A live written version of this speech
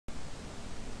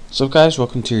So guys,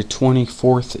 welcome to your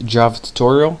 24th Java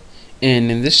tutorial,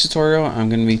 and in this tutorial I'm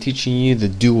going to be teaching you the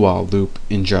do while loop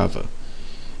in Java.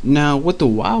 Now what the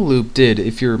while loop did,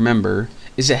 if you remember,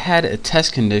 is it had a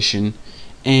test condition,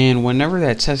 and whenever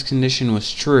that test condition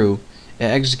was true, it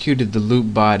executed the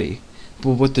loop body.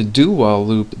 But what the do while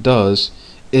loop does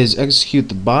is execute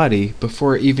the body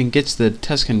before it even gets the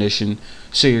test condition,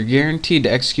 so you're guaranteed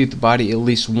to execute the body at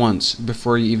least once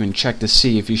before you even check to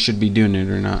see if you should be doing it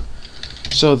or not.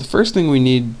 So the first thing we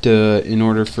need in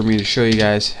order for me to show you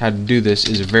guys how to do this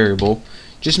is a variable.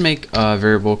 Just make a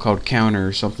variable called counter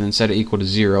or something, set it equal to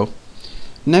 0.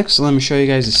 Next, let me show you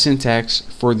guys the syntax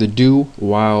for the do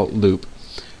while loop.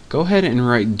 Go ahead and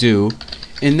write do,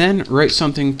 and then write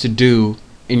something to do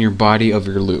in your body of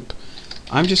your loop.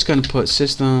 I'm just going to put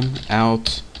system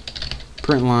out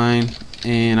print line,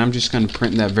 and I'm just going to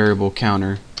print that variable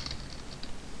counter,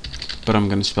 but I'm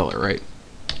going to spell it right.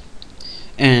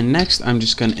 And next I'm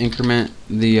just going to increment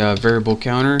the variable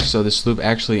counter so this loop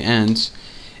actually ends.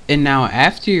 And now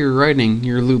after you're writing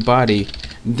your loop body,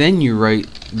 then you write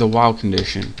the while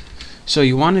condition. So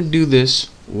you want to do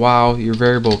this while your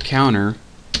variable counter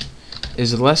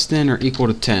is less than or equal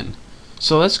to 10.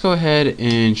 So let's go ahead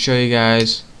and show you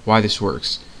guys why this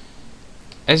works.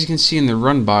 As you can see in the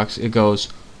run box, it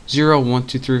goes 0, 1,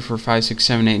 2, 3, 4, 5, 6,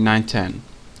 7, 8, 9, 10.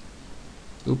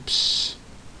 Oops.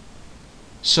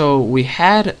 So we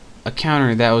had a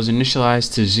counter that was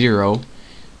initialized to 0,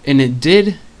 and it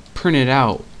did print it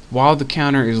out while the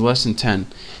counter is less than 10. And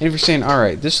if you're saying,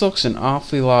 alright, this looks an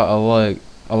awfully lot alike,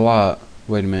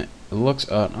 wait a minute, it looks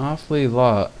an awfully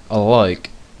lot alike,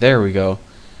 there we go,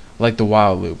 like the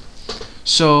while loop.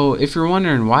 So if you're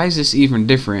wondering why is this even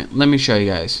different, let me show you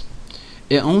guys.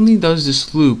 It only does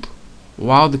this loop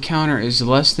while the counter is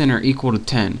less than or equal to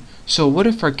 10. So what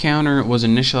if our counter was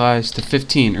initialized to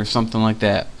 15 or something like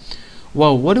that?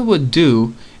 Well, what it would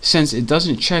do, since it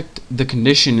doesn't check the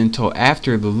condition until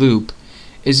after the loop,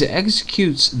 is it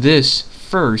executes this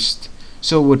first,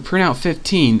 so it would print out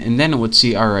 15, and then it would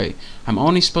see, alright, I'm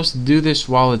only supposed to do this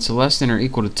while it's less than or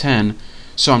equal to 10,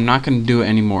 so I'm not going to do it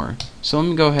anymore. So let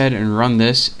me go ahead and run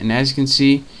this, and as you can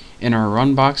see in our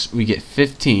run box we get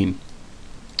 15.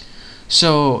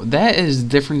 So that is the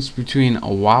difference between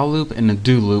a while loop and a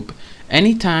do loop.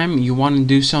 Anytime you want to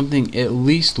do something at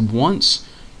least once,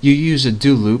 you use a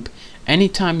do loop.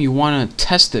 Anytime you want to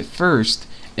test it first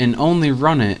and only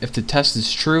run it if the test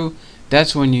is true,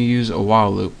 that's when you use a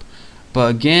while loop. But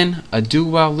again, a do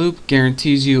while loop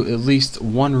guarantees you at least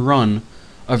one run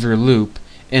of your loop,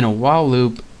 and a while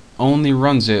loop only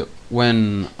runs it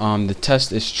when the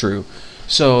test is true.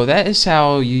 So that is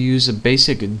how you use a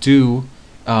basic do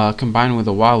combined with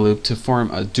a while loop to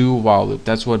form a do while loop.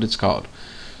 That's what it's called.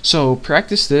 So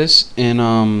practice this, and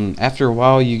after a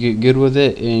while you get good with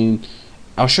it, and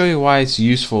I'll show you why it's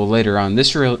useful later on.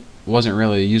 This wasn't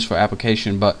really a useful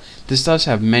application, but this does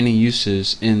have many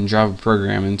uses in Java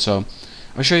programming, so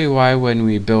I'll show you why when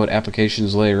we build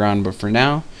applications later on. But for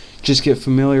now, just get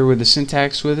familiar with the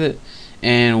syntax with it,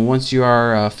 and once you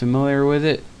are familiar with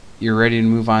it, you're ready to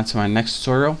move on to my next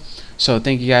tutorial. So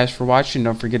thank you guys for watching.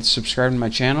 Don't forget to subscribe to my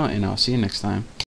channel, and I'll see you next time.